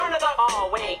Oh,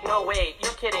 wait, no, wait,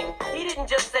 you're kidding. He didn't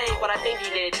just say what I think he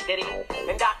did he?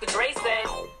 And Dr. Dre said,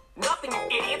 nothing, you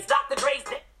idiots, Dr. Dre's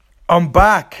dead. I'm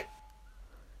back.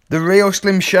 The real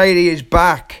Slim Shady is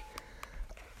back.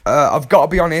 I've got to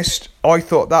be honest, I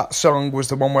thought that song was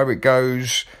the one where it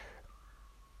goes,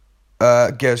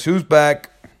 guess who's back?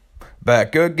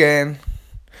 Back again.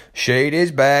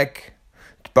 Shady's back.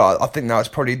 But I think that's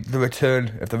probably the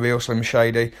return of the real Slim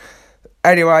Shady.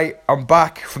 Anyway, I'm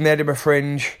back from the Edinburgh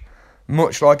Fringe,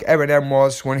 much like Eminem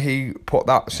was when he put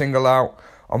that single out.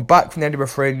 I'm back from the Edinburgh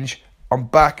Fringe. I'm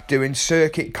back doing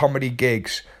circuit comedy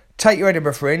gigs. Take your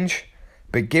Edinburgh Fringe,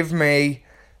 but give me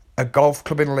a golf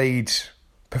club in Leeds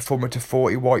performing to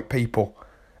 40 white people.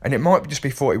 And it might just be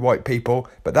 40 white people,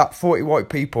 but that 40 white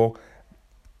people,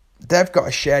 they've got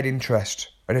a shared interest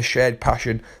and a shared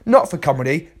passion, not for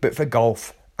comedy, but for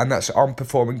golf. And I'm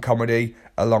performing comedy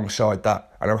alongside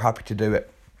that, and I'm happy to do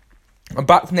it. I'm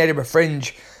back from the Edinburgh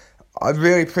Fringe. I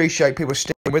really appreciate people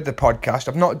sticking with the podcast.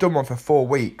 I've not done one for 4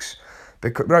 weeks.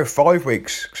 5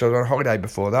 weeks, because I was on holiday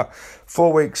before that.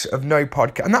 4 weeks of no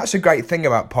podcast. And that's a great thing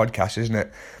about podcasts, isn't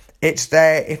it? It's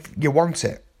there if you want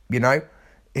it, you know?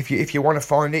 If you want to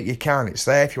find it, you can. It's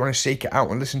there. If you want to seek it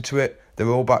out and listen to it, they're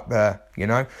all back there, you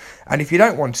know? And if you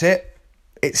don't want it,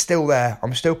 it's still there.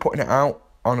 I'm still putting it out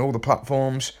on all the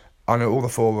platforms, on all the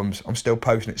forums. I'm still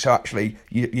posting it. So actually,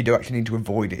 you do actually need to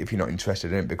avoid it if you're not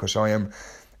interested in it, because I am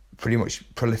pretty much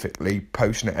prolifically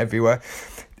posting it everywhere.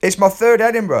 It's my third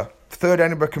Edinburgh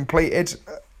completed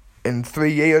in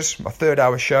 3 years. My 3rd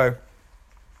hour show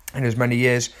in as many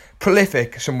years.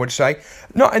 Prolific, some would say.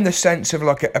 Not in the sense of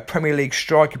like a Premier League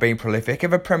striker being prolific.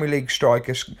 If a Premier League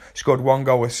striker scored 1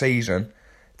 goal a season,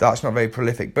 that's not very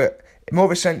prolific. But more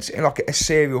of a sense in like a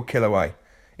serial killer way.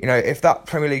 You know, if that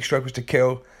Premier League striker was to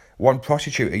kill 1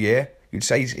 prostitute a year, you'd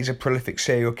say he's a prolific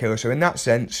serial killer. So in that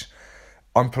sense,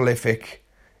 I'm prolific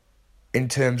in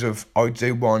terms of I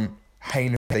do 1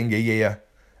 heinous thing a year.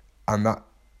 And that,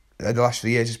 the last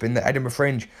 3 years, has been the Edinburgh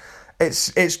Fringe.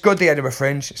 It's good, the Edinburgh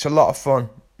Fringe. It's a lot of fun.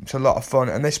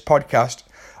 And this podcast,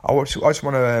 I just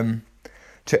want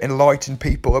to enlighten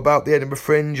people about the Edinburgh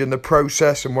Fringe and the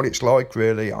process and what it's like,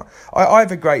 really. I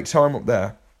have a great time up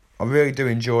there. I really do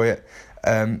enjoy it.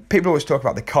 People always talk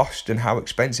about the cost and how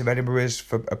expensive Edinburgh is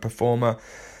for a performer.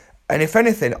 And if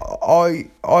anything, I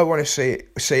want to see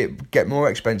it get more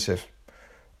expensive.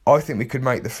 I think we could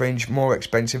make the Fringe more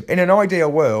expensive. In an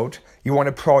ideal world, you want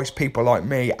to price people like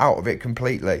me out of it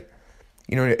completely.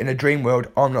 You know, in a dream world,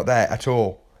 I'm not there at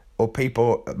all. Or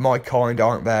people, my kind,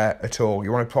 aren't there at all.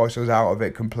 You want to price us out of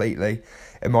it completely,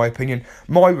 in my opinion.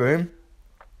 My room,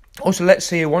 also, let's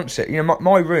see who wants it. You know,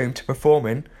 my room to perform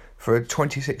in for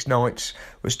 26 nights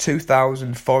was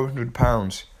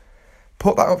 £2,500.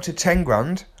 Put that up to 10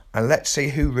 grand, and let's see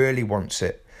who really wants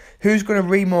it. Who's going to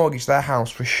remortgage their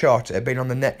house for a shot at being on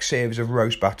the next series of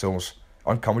roast battles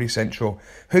on Comedy Central?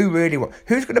 Who's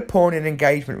going to pawn an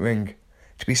engagement ring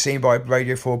to be seen by a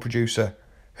Radio 4 producer?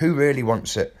 Who really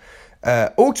wants it?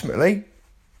 Ultimately,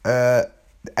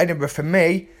 Edinburgh for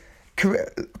me,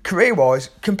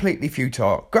 career-wise, completely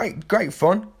futile. Great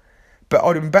fun, but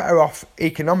I'd have been better off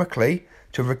economically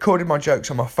to have recorded my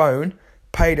jokes on my phone,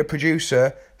 paid a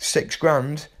producer 6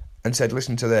 grand, and said,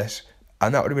 listen to this.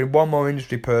 And that would have been 1 more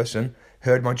industry person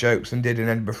heard my jokes than did in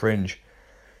Edinburgh Fringe.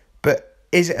 But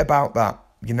is it about that?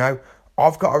 You know,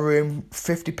 I've got a room,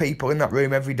 50 people in that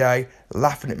room every day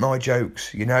laughing at my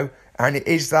jokes, you know? And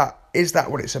is that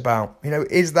what it's about? You know,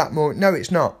 is that more? No,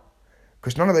 it's not.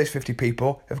 Because none of those 50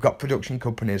 people have got production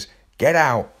companies. Get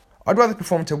out. I'd rather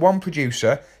perform to 1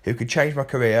 producer who could change my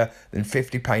career than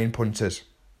 50 paying punters.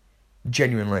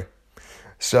 Genuinely.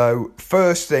 So,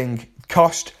 first thing,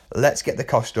 cost. Let's get the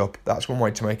cost up. That's one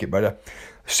way to make it better.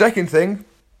 Second thing,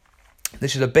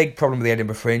 this is a big problem with the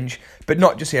Edinburgh Fringe, but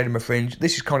not just the Edinburgh Fringe.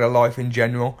 This is kind of life in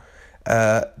general.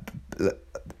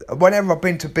 Whenever I've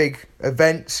been to big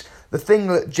events, the thing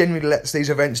that generally lets these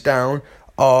events down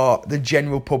are the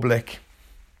general public.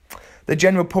 The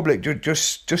general public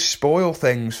just spoil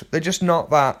things. They're just not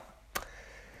that.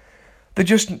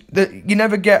 You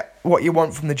never get what you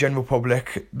want from the general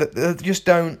public. They're just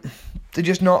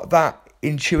not that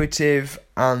intuitive,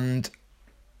 and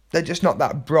they're just not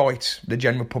that bright, the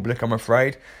general public, I'm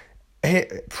afraid.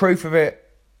 Proof of it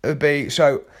would be,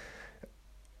 so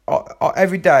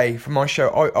every day for my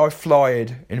show, I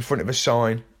flyed in front of a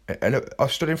sign, and I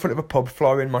stood in front of a pub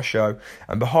flying my show,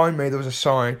 and behind me there was a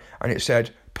sign, and it said,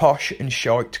 posh and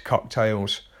shite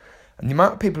cocktails. And the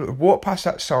amount of people that would walk past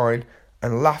that sign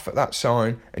and laugh at that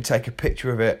sign and take a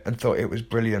picture of it and thought it was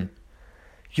brilliant.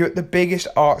 You're at the biggest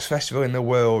arts festival in the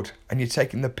world, and you're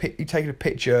taking a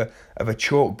picture of a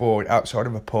chalkboard outside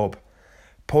of a pub.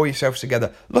 pull yourselves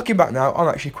together. Looking back now, I'm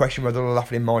actually questioning whether they're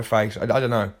laughing in my face. I don't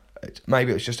know.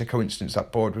 Maybe it's just a coincidence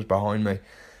that board was behind me.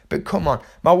 But come on,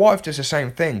 my wife does the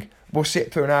same thing. We'll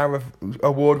sit through an hour of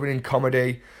award-winning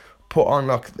comedy, put on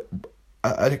like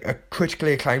a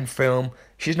critically acclaimed film.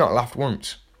 She's not laughed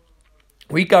once.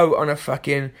 We go on a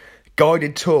fucking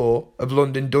guided tour of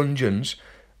London dungeons,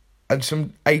 and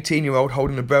some 18-year-old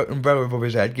holding an umbrella above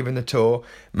his head, giving the tour,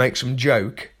 makes some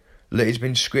joke that has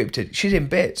been scripted. She's in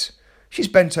bits. She's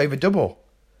bent over double.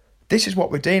 This is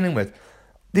what we're dealing with.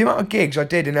 The amount of gigs I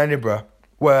did in Edinburgh,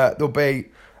 where there'll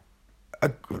be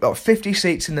like 50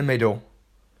 seats in the middle.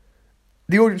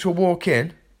 The audience will walk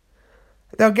in,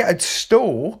 they'll get a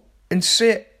stool and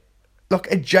sit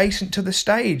like adjacent to the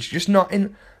stage, just not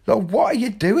in. Like, what are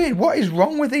you doing? What is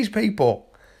wrong with these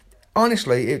people?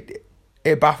 Honestly,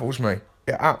 it baffles me.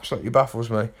 It absolutely baffles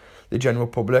me. The general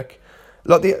public,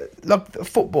 like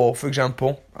football, for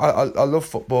example. I love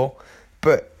football,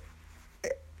 but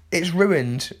it's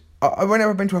ruined. Whenever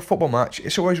I've been to a football match,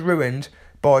 it's always ruined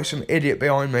by some idiot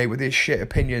behind me with his shit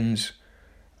opinions.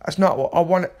 That's not what I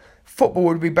want. Football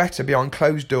would be better behind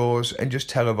closed doors and just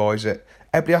televise it.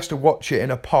 Everybody has to watch it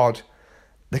in a pod.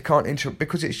 They can't interrupt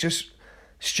because it's just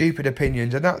stupid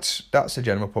opinions, and that's the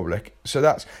general public. So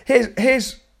that's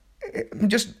here's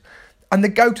just, and they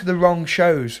go to the wrong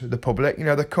shows. The public, you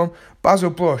know, they come. Basil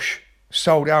Brush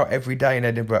sold out every day in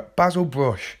Edinburgh. Basil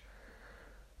Brush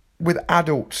with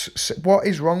adults. What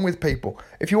is wrong with people?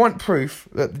 If you want proof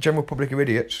that the general public are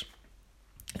idiots,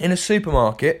 in a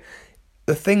supermarket,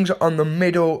 the things on the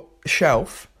middle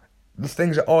shelf, the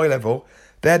things at eye level,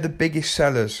 they're the biggest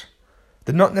sellers.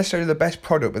 They're not necessarily the best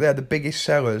product, but they're the biggest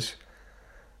sellers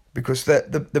because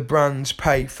the brands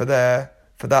pay for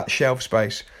that shelf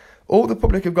space. All the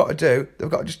public have got to do, they've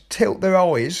got to just tilt their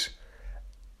eyes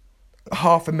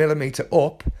 0.5 millimetre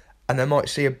up, and they might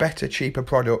see a better, cheaper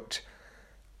product,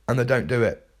 and they don't do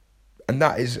it. And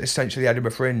that is essentially the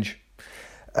Edinburgh Fringe.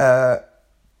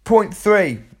 Point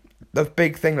 3, the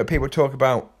big thing that people talk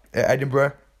about at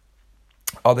Edinburgh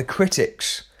are the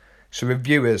critics, so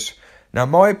reviewers. Now,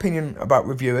 my opinion about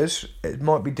reviewers, it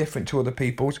might be different to other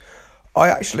people's. I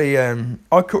actually,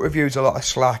 I cut reviews a lot of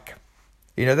slack.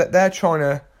 You know, that they're trying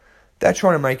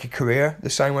to make a career the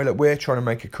same way that we're trying to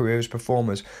make a career as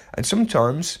performers. And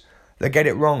sometimes they get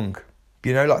it wrong.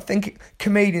 You know, like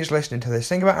comedians listening to this,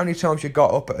 think about how many times you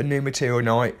got up at a new material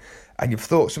night and you've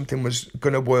thought something was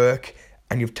going to work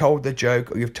and you've told the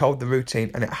joke or you've told the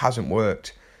routine and it hasn't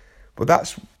worked. Well,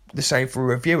 that's the same for a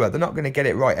reviewer. They're not going to get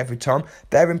it right every time.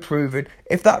 They're improving.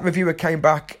 If that reviewer came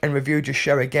back and reviewed your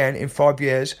show again in 5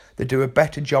 years, they'd do a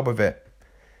better job of it.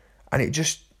 And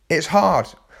it's hard.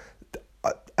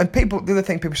 And the other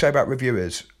thing people say about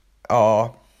reviewers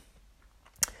are,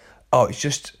 it's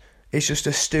just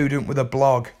a student with a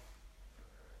blog.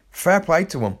 Fair play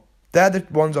to them. They're the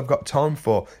ones I've got time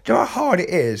for. Do you know how hard it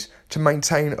is to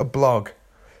maintain a blog?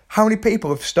 How many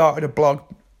people have started a blog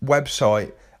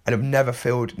website and have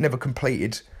never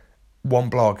completed one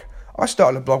blog? I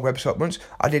started a blog website once.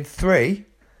 I did 3.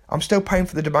 I'm still paying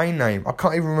for the domain name. I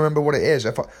can't even remember what it is.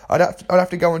 I'd have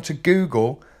to go onto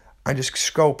Google and just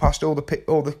scroll past all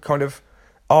the kind of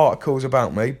articles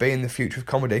about me being the future of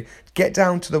comedy. Get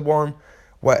down to the one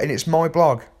where, and it's my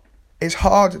blog. It's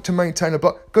hard to maintain a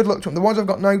blog. Good luck to them. The ones I've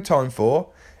got no time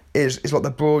for is like the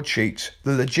broadsheets,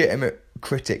 the legitimate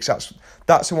critics.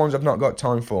 That's the ones I've not got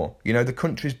time for. You know, the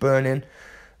country's burning,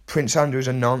 Prince Andrew's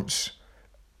a nonce,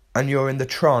 and you're in the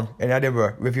Tron in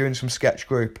Edinburgh reviewing some sketch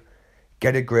group.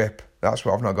 Get a grip. That's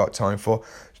what I've not got time for.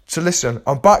 So listen,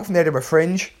 I'm back from the Edinburgh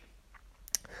Fringe.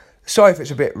 Sorry if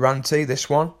it's a bit ranty, this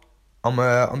one.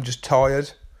 I'm just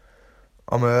tired.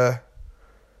 I'm not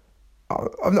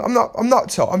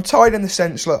tired. I'm tired in the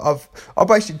sense that I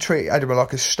basically treated Edinburgh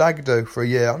like a stag do for a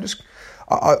year.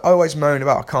 I always moan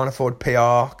about I can't afford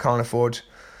PR, can't afford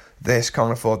this,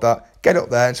 can't afford that. Get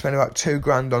up there and spend about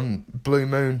 $2,000 on Blue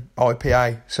Moon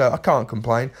IPA. So I can't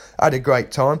complain. I had a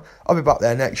great time. I'll be back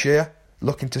there next year,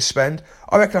 looking to spend.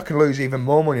 I reckon I can lose even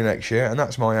more money next year, and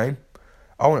that's my aim.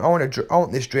 I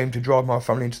want this dream to drive my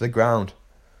family into the ground.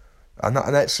 And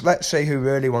let's see who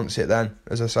really wants it then,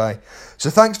 as I say. So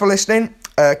thanks for listening.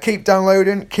 Keep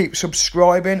downloading, keep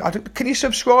subscribing. Can you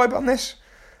subscribe on this?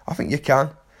 I think you can.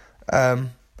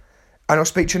 And I'll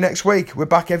speak to you next week. We're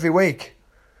back every week.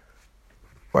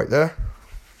 Wait there.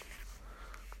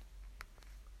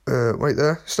 Wait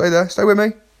there. Stay there. Stay with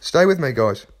me. Stay with me,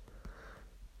 guys.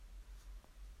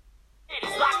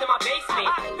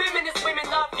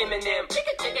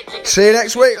 See you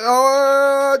next week,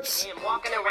 Lords.